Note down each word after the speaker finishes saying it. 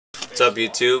What's up,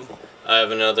 YouTube? I have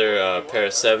another pair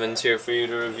of 7's here for you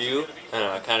to review, and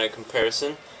a kind of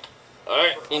comparison.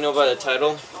 Alright, you know by the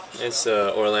title, it's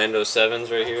Orlando 7's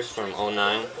right here from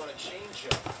 '09.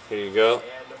 Here you go.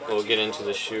 We'll get into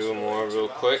the shoe more real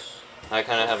quick. I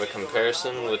kind of have a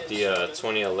comparison with the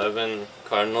 2011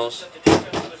 Cardinals.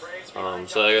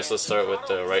 So I guess let's start with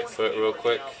the right foot real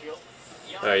quick.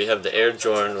 Alright, you have the Air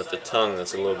Jordan with the tongue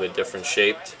that's a little bit different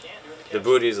shaped. The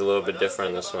booty is a little bit different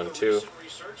in this one too.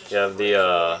 You have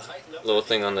the little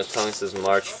thing on the tongue that says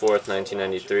March 4th,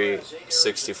 1993,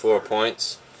 64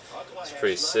 points. It's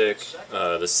pretty sick.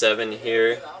 The 7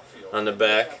 here on the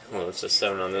back, well, it's a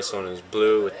 7 on this one, is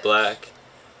blue with black.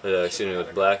 Excuse me,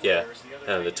 with black, yeah.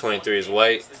 And the 23 is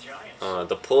white.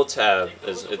 The pull tab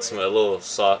it's a little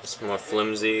soft, it's more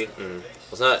flimsy. And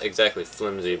it's not exactly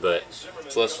flimsy, but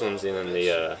it's less flimsy than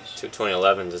the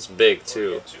 2011s. It's big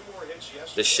too.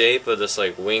 The shape of this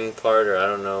like wing part, or I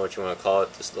don't know what you want to call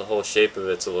it, the whole shape of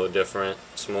it's a little different.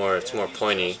 It's more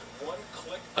pointy.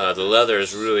 The leather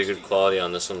is really good quality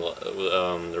on this one.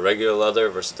 The regular leather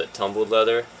versus the tumbled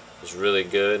leather is really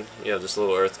good. You have this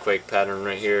little earthquake pattern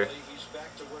right here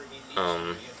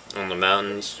on the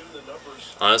mountains.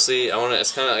 Honestly,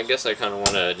 I guess I kind of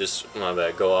want to just, my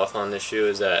bad, go off on this shoe.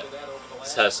 Is that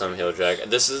this has some heel drag.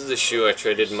 This is the shoe I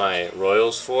traded my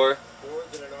Royals for.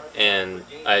 And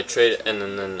I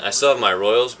then I still have my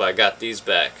Royals, but I got these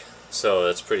back, so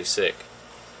that's pretty sick.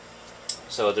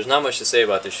 So there's not much to say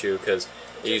about the shoe because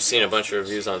you've seen a bunch of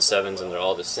reviews on 7's and they're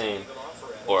all the same,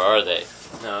 or are they?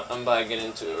 Now I'm about to get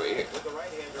into it right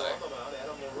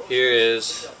here.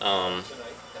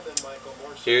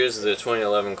 Here's the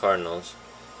 2011 Cardinals.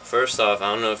 First off,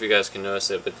 I don't know if you guys can notice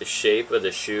it, but the shape of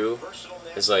the shoe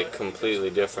is like completely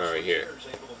different right here.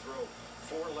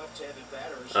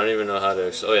 I don't even know how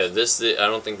to. Oh yeah, I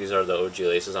don't think these are the OG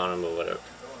laces on them, but whatever.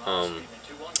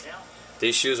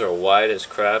 These shoes are wide as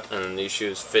crap, and then these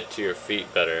shoes fit to your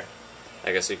feet better.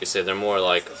 I guess you could say they're more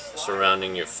like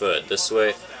surrounding your foot. This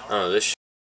way, I don't know. This